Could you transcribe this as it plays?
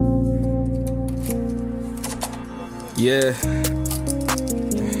Yeah.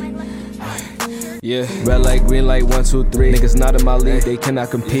 Yeah, red light, green light, 1, 2, 3. Niggas not in my league, they cannot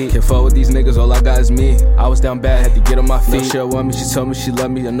compete. Can't fuck with these niggas, all I got is me. I was down bad, had to get on my feet. No, she want me, she told me she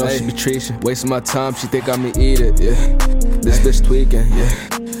love me. I know she be treating. Wasting my time, she think I'ma eat it. Yeah, this bitch tweaking.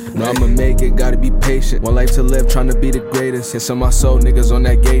 Yeah. No, I'ma make it, gotta be patient. One life to live, tryna be the greatest. It's on my soul, niggas on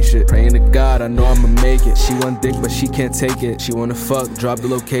that gay shit. Praying to God, I know I'ma make it. She want dick, but she can't take it. She wanna fuck, drop the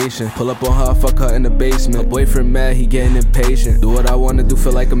location. Pull up on her, fuck her in the basement. My boyfriend mad, he getting impatient. Do what I wanna do,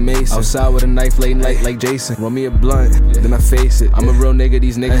 feel like a mason. Outside with a knife, late night like Jason. Roll me a blunt, then I face it. I'm a real nigga,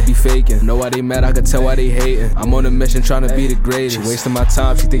 these niggas be faking. Know why they mad, I can tell why they hating. I'm on a mission, tryna be the greatest. She wasting my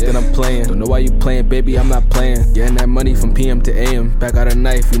time, she think that I'm playing. Don't know why you playing, baby, I'm not playing. Getting that money from PM to AM. Back out a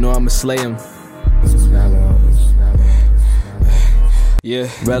knife, you know I'ma slay him. Yeah,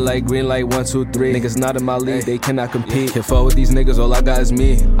 red light, green light, 1, 2, 3. Niggas not in my league, they cannot compete. Can't fuck with these niggas, all I got is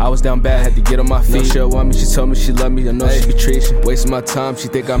me. I was down bad, had to get on my feet. No, she want me, she told me she love me. I know she be treating. Wasting my time, she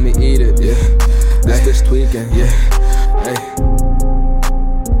think I'ma eat it. Yeah, this bitch tweaking. Yeah, hey.